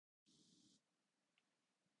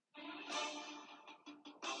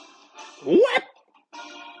What?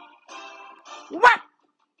 What?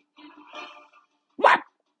 What?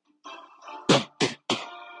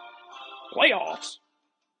 Playoffs.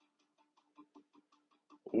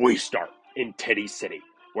 We start in Teddy City,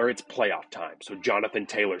 where it's playoff time, so Jonathan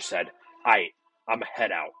Taylor said, I'm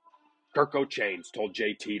head out. Kirk O'Chains told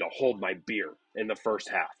JT to hold my beer in the first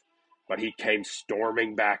half, but he came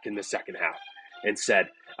storming back in the second half and said,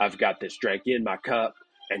 I've got this drink in my cup,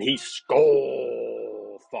 and he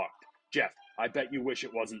skull-fucked. Jeff, I bet you wish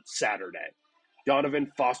it wasn't Saturday.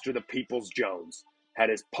 Donovan Foster the Peoples Jones had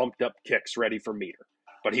his pumped-up kicks ready for meter,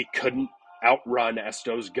 but he couldn't outrun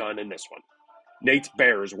Esto's gun in this one. Nate's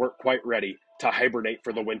Bears weren't quite ready to hibernate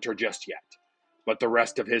for the winter just yet, but the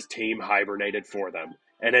rest of his team hibernated for them,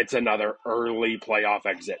 and it's another early playoff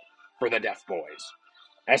exit for the Deaf Boys.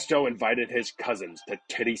 Esto invited his cousins to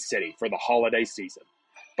Titty City for the holiday season,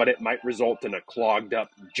 but it might result in a clogged-up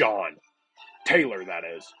John Taylor, that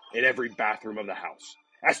is, in every bathroom of the house.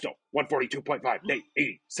 Esto, 142.5, Nate,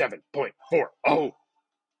 87.40.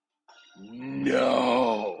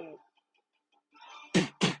 No!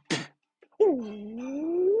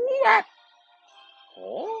 What?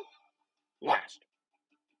 Huh? Last,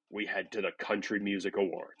 we head to the Country Music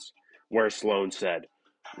Awards, where Sloan said,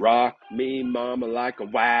 rock me, mama, like a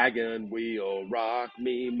wagon wheel. Rock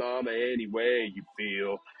me, mama, any way you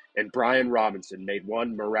feel. And Brian Robinson made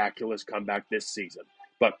one miraculous comeback this season,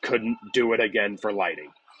 but couldn't do it again for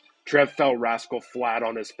lighting. Trev fell rascal flat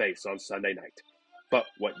on his face on Sunday night. But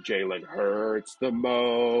what Jalen hurts the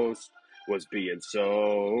most was being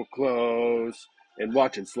so close and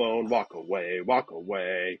watching Sloan walk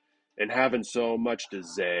away, and having so much to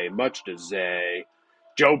say.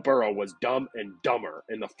 Joe Burrow was dumb and dumber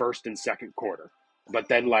in the first and second quarter, but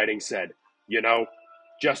then Lighting said,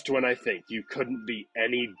 just when I think you couldn't be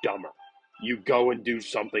any dumber, you go and do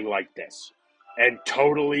something like this and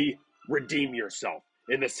totally redeem yourself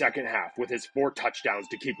in the second half with his 4 touchdowns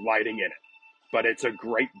to keep Lighting in it. But it's a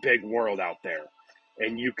great big world out there,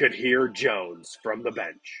 and you could hear Jones from the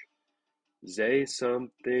bench. Say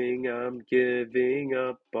something, I'm giving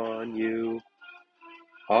up on you.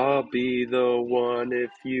 I'll be the one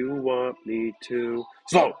if you want me to.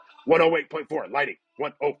 Slow, 108.4. Lighting,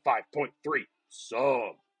 105.3.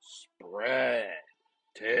 Some spread.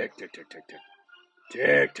 Tick, tick, tick, tick, tick.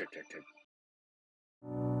 Tick, tick, tick, tick.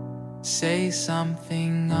 Say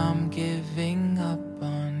something, I'm giving up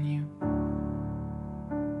on you.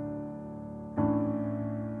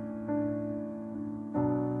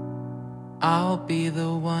 I'll be the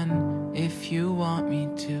one if you want me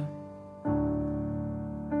to.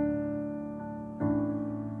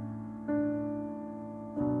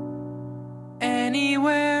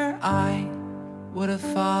 Anywhere I would have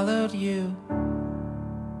followed you.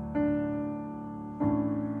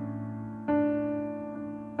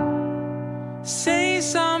 Say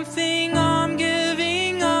something, I'm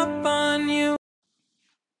giving up on you.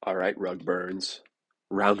 All right, Rug Burns.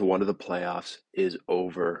 Round 1 of the playoffs is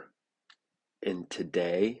over. And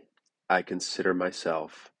today, I consider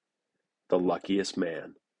myself the luckiest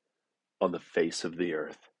man on the face of the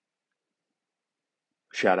earth.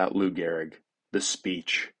 Shout out Lou Gehrig, the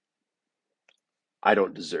speech. I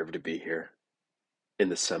don't deserve to be here in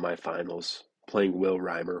the semifinals, playing Will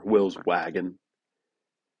Reimer, Will's wagon.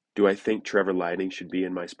 Do I think Trevor Lighting should be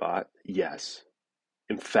in my spot? Yes.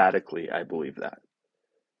 Emphatically, I believe that.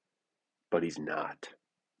 But he's not.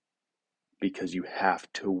 Because you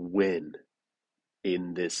have to win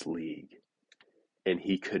in this league. And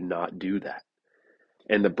he could not do that.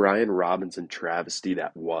 And the Brian Robinson travesty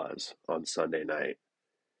that was on Sunday night,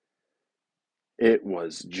 it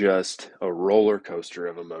was just a roller coaster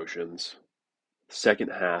of emotions. Second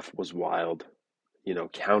half was wild.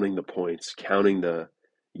 Counting the points, counting the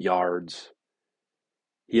yards.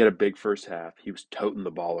 He had a big first half. He was toting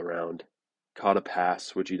the ball around. Caught a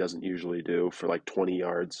pass, which he doesn't usually do, for like 20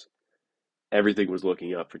 yards. Everything was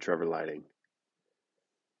looking up for Trevor Lighting.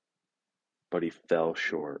 But he fell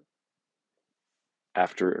short.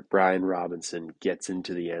 After Brian Robinson gets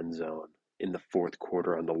into the end zone in the fourth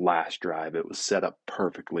quarter on the last drive, it was set up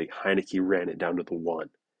perfectly. Heineke ran it down to the 1,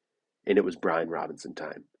 and it was Brian Robinson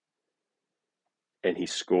time. And he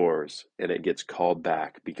scores, and it gets called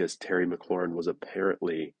back because Terry McLaurin was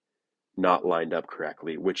apparently not lined up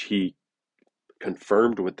correctly, which he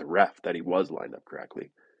confirmed with the ref that he was lined up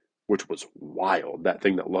correctly, which was wild. That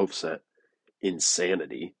thing that Loaf sent,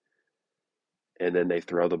 insanity. And then they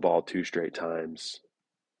throw the ball 2 straight times.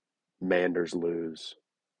 Manders lose.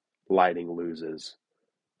 Lighting loses.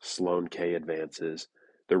 Sloan K advances.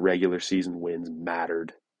 The regular season wins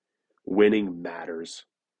mattered. Winning matters.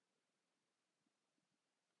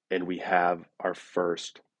 And we have our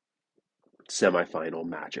first semifinal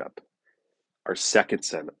matchup, our second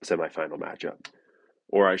semifinal matchup,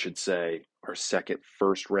 or I should say, our second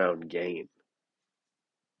first round game.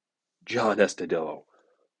 John Estudillo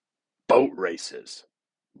boat races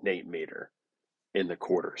Nate Meter in the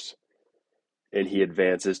quarters, and he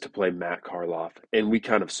advances to play Matt Karloff. And we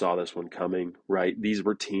kind of saw this one coming, right? These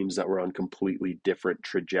were teams that were on completely different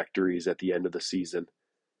trajectories at the end of the season.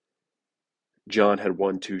 John had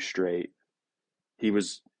won 2 straight. He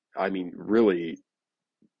was, I mean, really,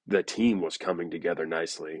 the team was coming together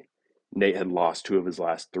nicely. Nate had lost 2 of his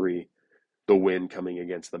last 3. The win coming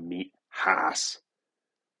against the Meat Haas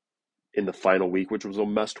in the final week, which was a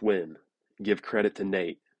must win. Give credit to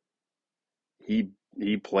Nate. He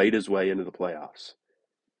played his way into the playoffs.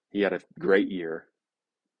 He had a great year.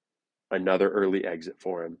 Another early exit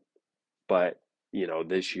for him. But,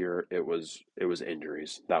 this year it was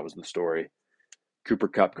injuries. That was the story. Cooper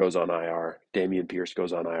Kupp goes on IR. Dameon Pierce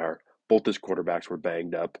goes on IR. Both his quarterbacks were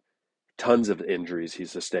banged up. Tons of injuries he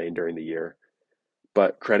sustained during the year.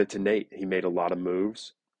 But credit to Nate. He made a lot of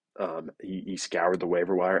moves. He scoured the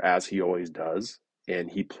waiver wire, as he always does,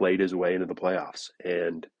 and he played his way into the playoffs.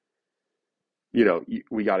 And, you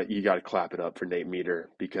got to clap it up for Nate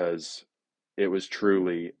Meter, because it was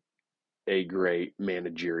truly a great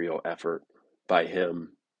managerial effort by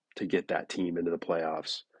him to get that team into the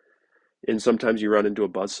playoffs. And sometimes you run into a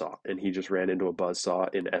buzzsaw, and he just ran into a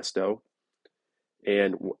buzzsaw in Esto.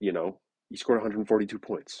 And, he scored 142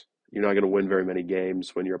 points. You're not going to win very many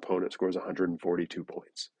games when your opponent scores 142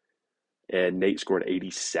 points. And Nate scored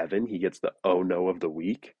 87. He gets the oh no of the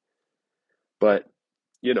week. But,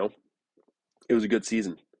 it was a good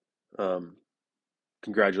season.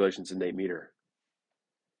 Congratulations to Nate Meter.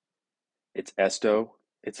 It's Esto,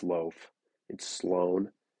 it's Loaf, it's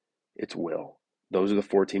Sloan, it's Will. Those are the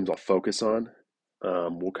 4 teams I'll focus on.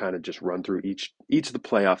 We'll kind of just run through each of the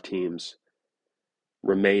playoff teams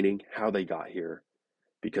remaining, how they got here,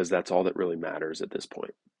 because that's all that really matters at this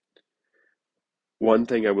point. One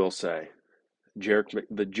thing I will say, the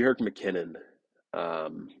Jerick McKinnon, I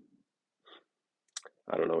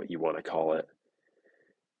don't know what you want to call it,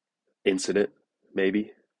 incident,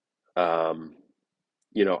 maybe.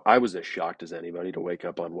 I was as shocked as anybody to wake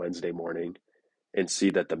up on Wednesday morning and see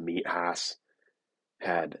that the Meat Haas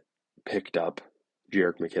had picked up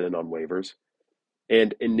Jerick McKinnon on waivers.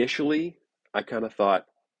 And initially, I kind of thought,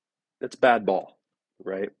 that's bad ball,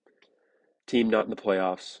 right? Team not in the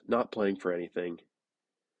playoffs, not playing for anything.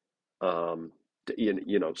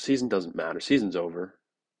 Season doesn't matter. Season's over.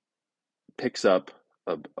 Picks up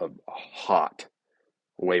a hot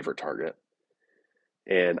waiver target.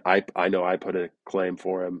 And I know I put a claim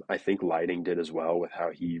for him. I think Lighting did as well, with how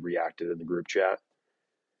he reacted in the group chat.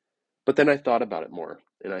 But then I thought about it more,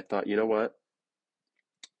 and I thought, you know what?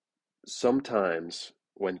 Sometimes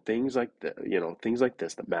when things like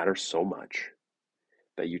this that matter so much,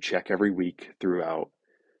 that you check every week throughout,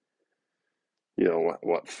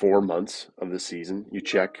 4 months of the season, you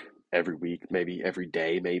check every week, maybe every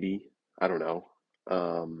day, maybe, I don't know,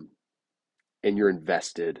 and you're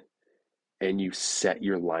invested, and you set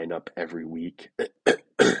your lineup every week,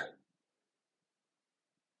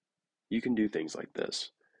 you can do things like this.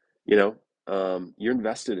 You're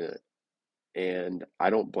invested in it, and I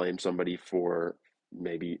don't blame somebody for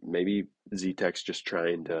maybe Z-Tech's just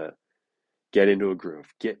trying to get into a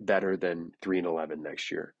groove, get better than 3-11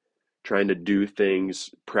 next year, trying to do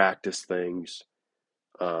things, practice things,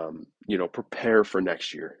 prepare for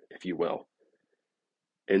next year, if you will.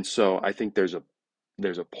 And so I think there's a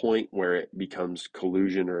point where it becomes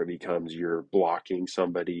collusion, or it becomes you're blocking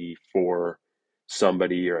somebody for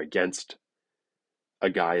somebody or against a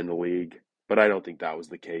guy in the league. But I don't think that was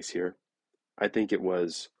the case here. I think it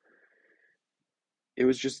was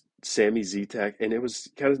just Sammy Z-Tech, and it was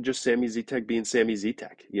kind of just Sammy Z-Tech being Sammy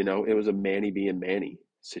Z-Tech. It was a Manny being Manny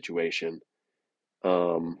situation.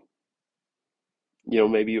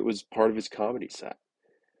 Maybe it was part of his comedy set.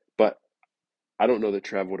 But I don't know that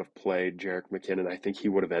Trev would have played Jerick McKinnon. I think he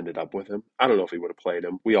would have ended up with him. I don't know if he would have played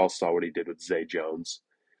him. We all saw what he did with Zay Jones,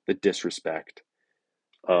 the disrespect.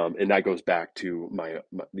 And that goes back to my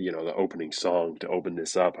the opening song to open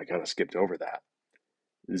this up. I kind of skipped over that.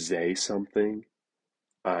 Zay something,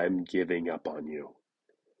 I'm giving up on you.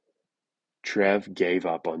 Trev gave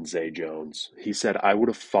up on Zay Jones. He said, I would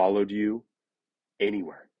have followed you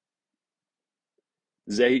anywhere.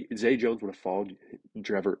 Zay Jones would have followed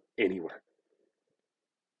Trevor anywhere.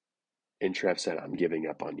 And Trev said, I'm giving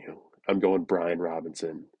up on you. I'm going Brian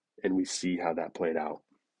Robinson. And we see how that played out.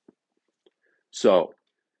 So,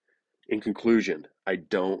 in conclusion, I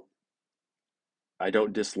don't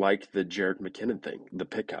dislike the Jerick McKinnon thing, the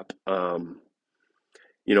pickup.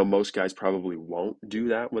 Most guys probably won't do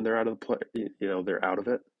that when they're out of the play. They're out of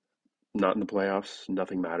it, not in the playoffs.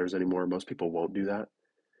 Nothing matters anymore. Most people won't do that.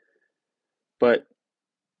 But,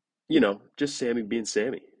 just Sammy being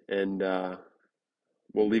Sammy. And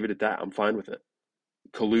we'll leave it at that. I'm fine with it.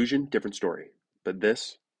 Collusion, different story. But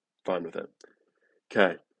this, fine with it.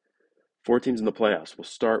 Okay. 4 teams in the playoffs. We'll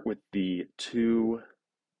start with the two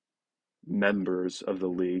members of the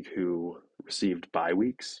league who received bye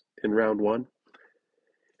weeks in round one.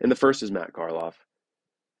 And the first is Matt Karloff.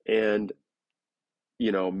 And,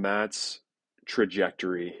 Matt's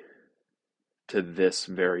trajectory to this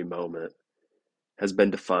very moment has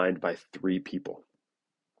been defined by 3 people.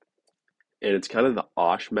 And it's kind of the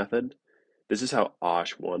Osh method. This is how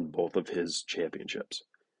Osh won both of his championships.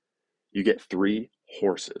 You get 3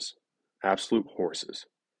 horses, absolute horses,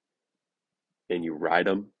 and you ride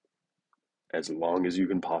them as long as you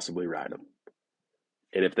can possibly ride them.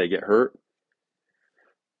 And if they get hurt,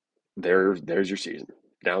 there's your season,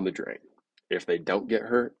 down the drain. If they don't get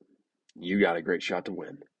hurt, you got a great shot to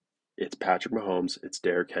win. It's Patrick Mahomes, it's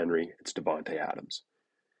Derrick Henry, it's Davante Adams.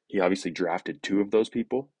 He obviously drafted 2 of those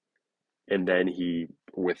people, and then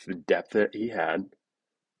with the depth that he had,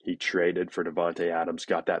 he traded for Davante Adams,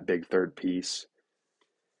 got that big third piece.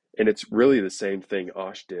 And it's really the same thing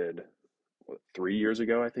Osh did 3 years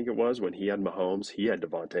ago, I think it was, when he had Mahomes. He had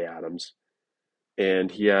Davante Adams, and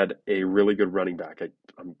he had a really good running back.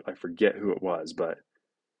 I forget who it was,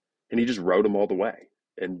 and he just rode him all the way.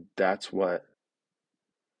 And that's what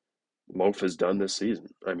Loaf has done this season.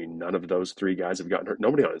 I mean, none of those 3 guys have gotten hurt.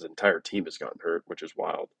 Nobody on his entire team has gotten hurt, which is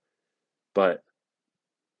wild. But,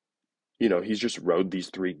 he's just rode these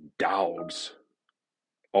 3 dogs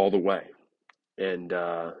all the way. And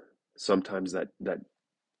sometimes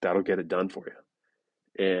that'll get it done for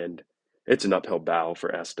you. And it's an uphill battle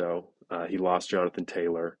for Esto. He lost Jonathan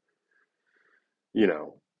Taylor.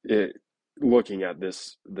 Looking at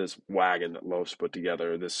this wagon that Loaf's put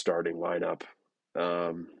together, this starting lineup,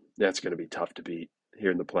 that's going to be tough to beat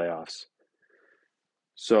here in the playoffs.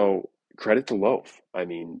 So credit to Loaf. I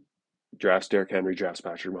mean, drafts Derrick Henry, drafts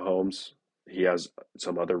Patrick Mahomes. He has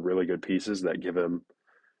some other really good pieces that give him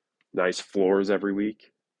nice floors every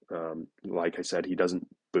week. Like I said, he doesn't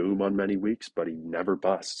boom on many weeks, but he never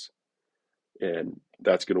busts. And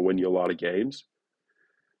that's going to win you a lot of games.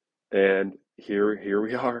 And here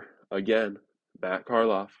we are again, Matt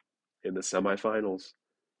Karloff in the semifinals,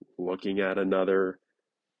 looking at another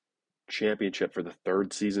championship for the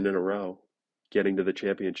 3rd season in a row, getting to the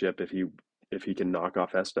championship if he can knock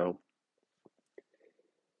off Esto.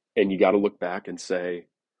 And you got to look back and say,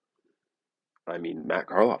 I mean, Matt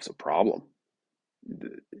Karloff's a problem.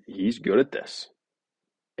 He's good at this.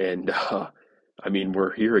 And I mean,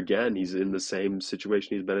 we're here again. He's in the same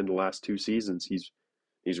situation he's been in the last 2 seasons.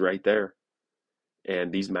 He's right there.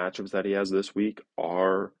 And these matchups that he has this week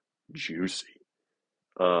are juicy.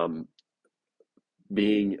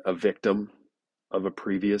 Being a victim of a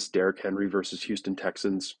previous Derrick Henry versus Houston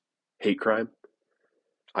Texans hate crime,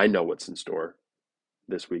 I know what's in store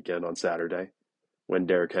this weekend on Saturday when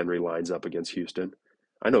Derrick Henry lines up against Houston.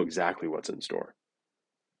 I know exactly what's in store.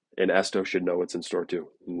 And Esto should know what's in store too.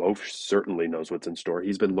 Loaf certainly knows what's in store.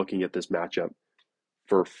 He's been looking at this matchup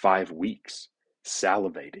for 5 weeks,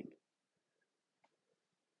 salivating.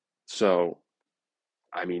 So,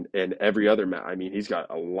 I mean, and every other he's got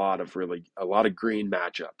a lot of green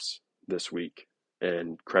matchups this week.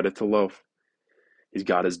 And credit to Loaf. He's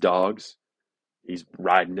got his dogs. He's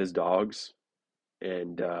riding his dogs.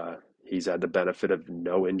 And he's had the benefit of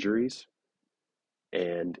no injuries.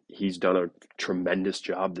 And he's done a tremendous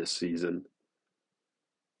job this season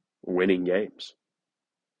winning games.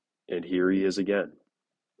 And here he is again.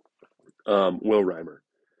 Will Reimer.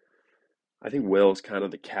 I think Will is kind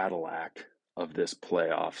of the Cadillac of this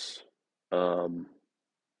playoffs.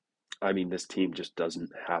 This team just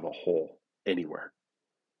doesn't have a hole anywhere.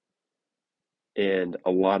 And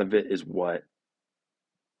a lot of it is a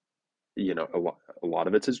lot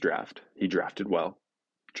of it's his draft. He drafted well.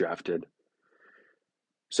 Drafted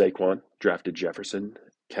Saquon, drafted Jefferson,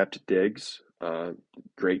 kept Diggs,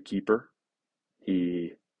 great keeper.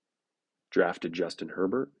 He drafted Justin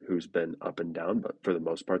Herbert, who's been up and down, but for the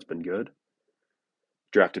most part, it's been good.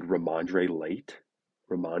 Drafted Ramondre late,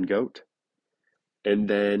 Ramon Goat. And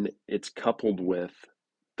then it's coupled with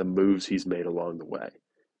the moves he's made along the way.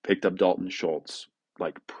 Picked up Dalton Schultz,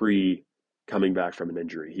 like coming back from an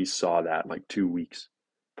injury. He saw that like 2 weeks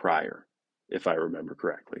prior, if I remember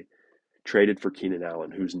correctly. Traded for Keenan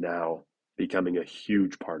Allen, who's now becoming a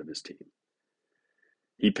huge part of his team.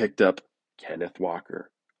 He picked up Kenneth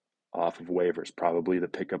Walker off of waivers, probably the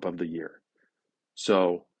pickup of the year.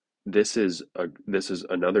 So this is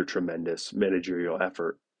another tremendous managerial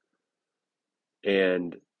effort,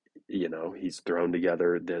 and he's thrown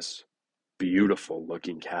together this beautiful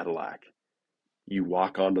looking Cadillac. You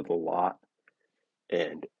walk onto the lot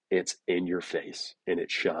and it's in your face and it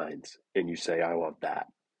shines and you say, I want that.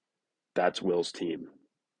 That's Will's team.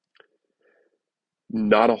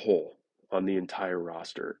 Not a hole on the entire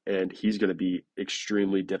roster, and he's going to be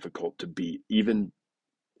extremely difficult to beat. Even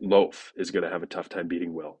Loaf is going to have a tough time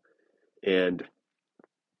beating Will. And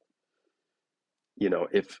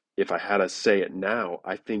if I had to say it now,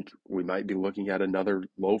 I think we might be looking at another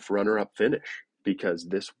Loaf runner-up finish, because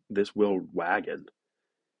this Will wagon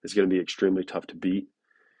is going to be extremely tough to beat.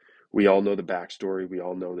 We all know the backstory. We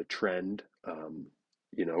all know the trend.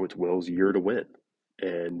 It's Will's year to win.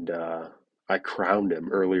 And I crowned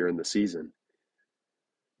him earlier in the season.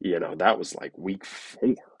 That was like week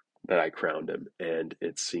 4 that I crowned him. And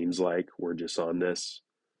it seems like we're just on this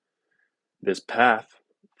path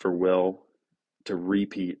for Will to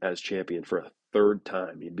repeat as champion for a third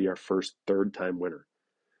time. He'd be our first third-time winner.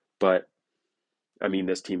 But, I mean,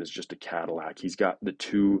 this team is just a Cadillac. He's got the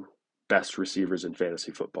 2 best receivers in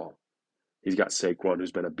fantasy football. He's got Saquon,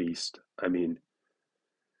 who's been a beast. I mean,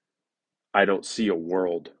 I don't see a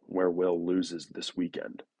world where Will loses this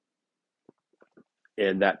weekend.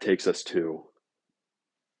 And that takes us to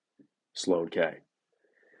Sloan K.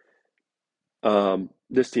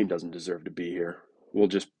 This team doesn't deserve to be here. We'll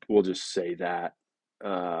just say that.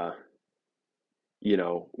 Won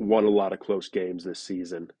a lot of close games this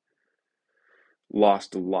season.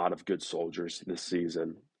 Lost a lot of good soldiers this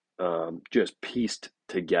season. Just pieced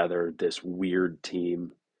together this weird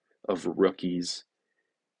team of rookies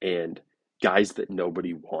and guys that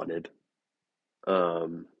nobody wanted.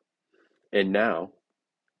 And now,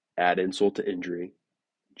 add insult to injury,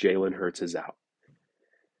 Jalen Hurts is out.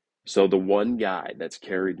 So the one guy that's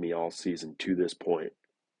carried me all season to this point,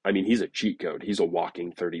 I mean, he's a cheat code. He's a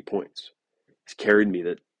walking 30 points. He's carried me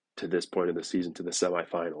to this point of the season, to the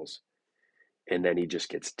semifinals. And then he just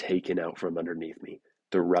gets taken out from underneath me.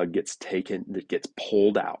 The rug gets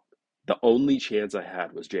pulled out. The only chance I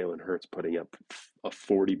had was Jalen Hurts putting up a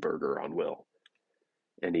 40 burger on Will.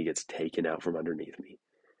 And he gets taken out from underneath me.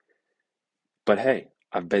 But hey,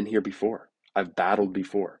 I've been here before. I've battled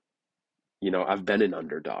before. I've been an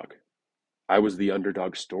underdog. I was the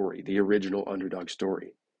underdog story, the original underdog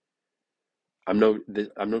story. I'm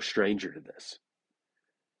no stranger to this.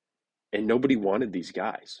 And nobody wanted these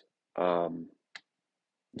guys. I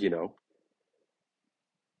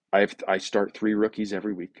start 3 rookies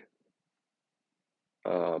every week.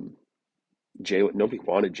 Nobody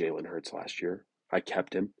wanted Jalen Hurts last year. I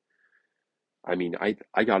kept him. I mean, I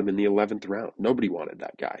got him in the 11th round. Nobody wanted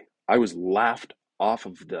that guy. I was laughed off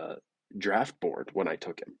of the draft board when I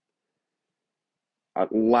took him. I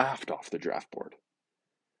laughed off the draft board.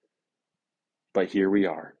 But here we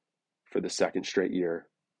are for the second straight year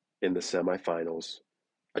in the semifinals,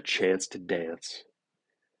 a chance to dance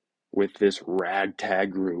with this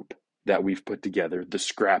ragtag group that we've put together, the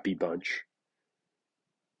Scrappy Bunch.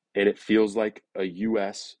 And it feels like a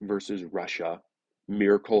US versus Russia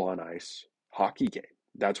Miracle on Ice hockey game.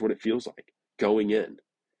 That's what it feels like going in.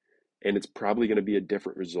 And it's probably going to be a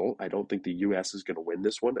different result. I don't think the US is going to win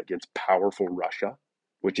this one against powerful Russia,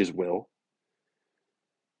 which is Will.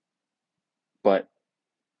 But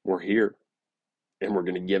we're here, and we're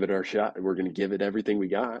going to give it our shot, and we're going to give it everything we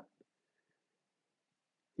got.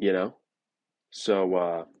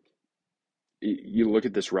 So you look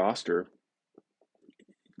at this roster.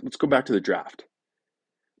 Let's go back to the draft.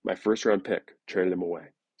 My first round pick, traded him away.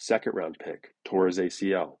 Second round pick, tore his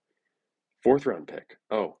ACL. Fourth round pick,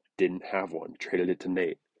 didn't have one, traded it to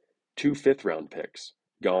Nate. 2 fifth round picks,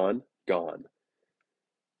 gone.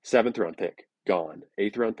 Seventh round pick, gone.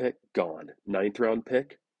 Eighth round pick, gone. Ninth round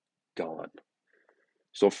pick, gone.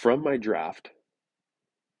 So from my draft,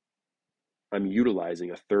 I'm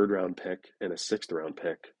utilizing a 3rd round pick and a 6th round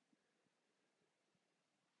pick,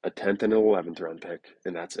 a 10th and an 11th round pick,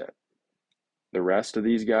 and that's it. The rest of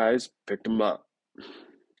these guys, picked them up,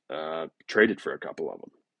 traded for a couple of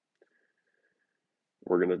them.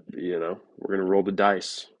 We're gonna roll the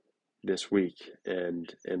dice this week,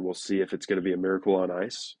 and we'll see if it's going to be a miracle on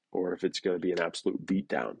ice or if it's going to be an absolute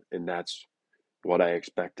beatdown, and that's what I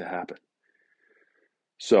expect to happen.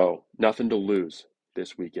 So nothing to lose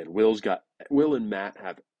this weekend. Will and Matt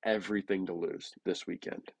have everything to lose this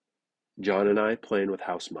weekend. John and I playing with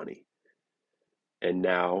house money, and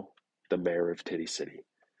now the mayor of Titty City.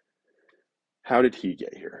 How did he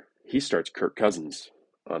get here? He starts Kirk Cousins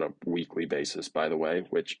on a weekly basis, by the way,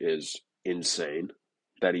 which is insane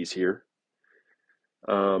that he's here.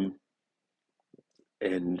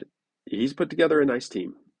 And he's put together a nice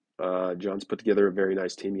team. John's put together a very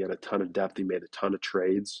nice team. He had a ton of depth. He made a ton of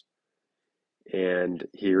trades. And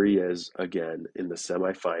here he is again in the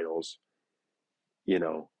semifinals. You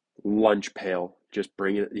know, lunch pail. Just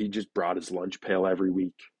bring it. He just brought his lunch pail every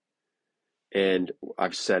week. And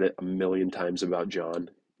I've said it a million times about John.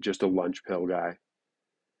 Just a lunch pail guy.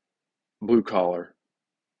 Blue collar.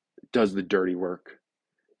 Does the dirty work.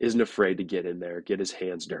 Isn't afraid to get in there. Get his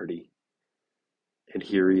hands dirty. And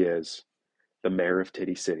here he is, the mayor of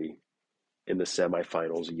Titty City, in the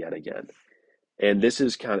semifinals yet again. And this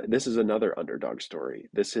is another underdog story.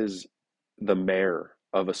 This is the mayor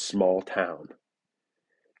of a small town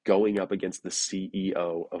going up against the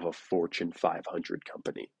CEO of a Fortune 500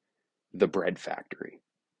 company, the bread factory.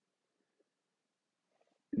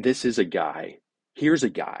 Here's a guy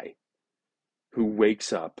who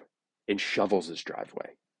wakes up and shovels his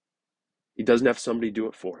driveway. He doesn't have somebody do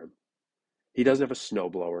it for him. He doesn't have a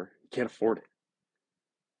snowblower. He can't afford it.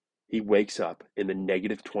 He wakes up in the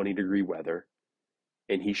negative 20-degree weather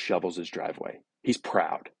and he shovels his driveway. He's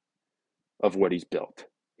proud of what he's built.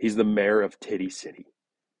 He's the mayor of Titty City.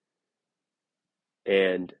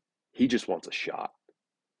 And he just wants a shot.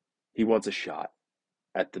 He wants a shot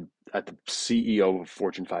at the CEO of a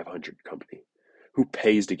Fortune 500 company who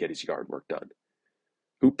pays to get his yard work done,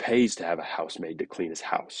 who pays to have a housemaid to clean his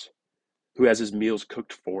house, who has his meals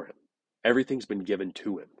cooked for him. Everything's been given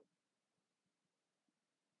to him.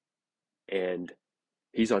 And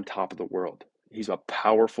he's on top of the world. He's a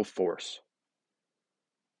powerful force.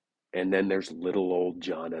 And then there's little old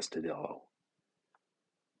John Estudillo.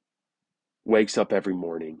 Wakes up every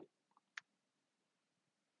morning,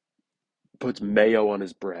 puts mayo on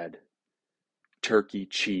his bread, turkey,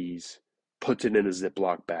 cheese, puts it in a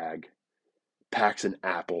Ziploc bag, packs an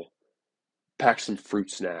apple, packs some fruit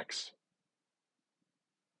snacks,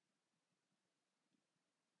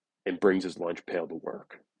 and brings his lunch pail to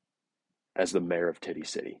work as the mayor of Titty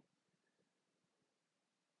City.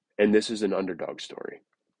 And this is an underdog story.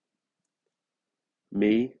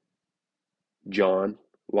 Me, John,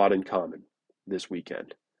 a lot in common this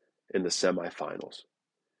weekend in the semifinals.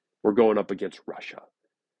 We're going up against Russia.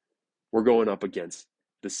 We're going up against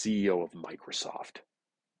the CEO of Microsoft.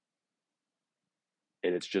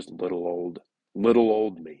 And it's just little old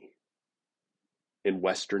me in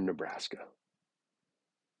western Nebraska.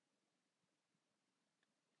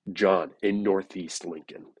 John in Northeast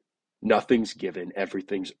Lincoln. Nothing's given,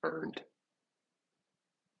 everything's earned.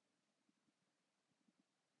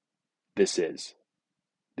 This is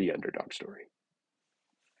the underdog story.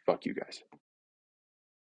 Fuck you guys.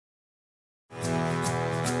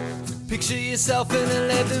 Picture yourself in a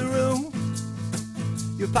living room,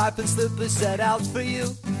 your pipe and slippers set out for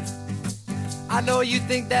you. I know you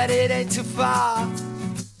think that it ain't too far,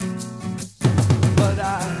 but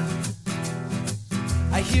I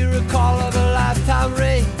hear a call of a lifetime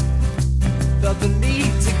ring. Felt the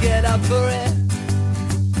need to get up for it.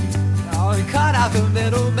 Oh, and cut out the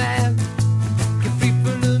middleman.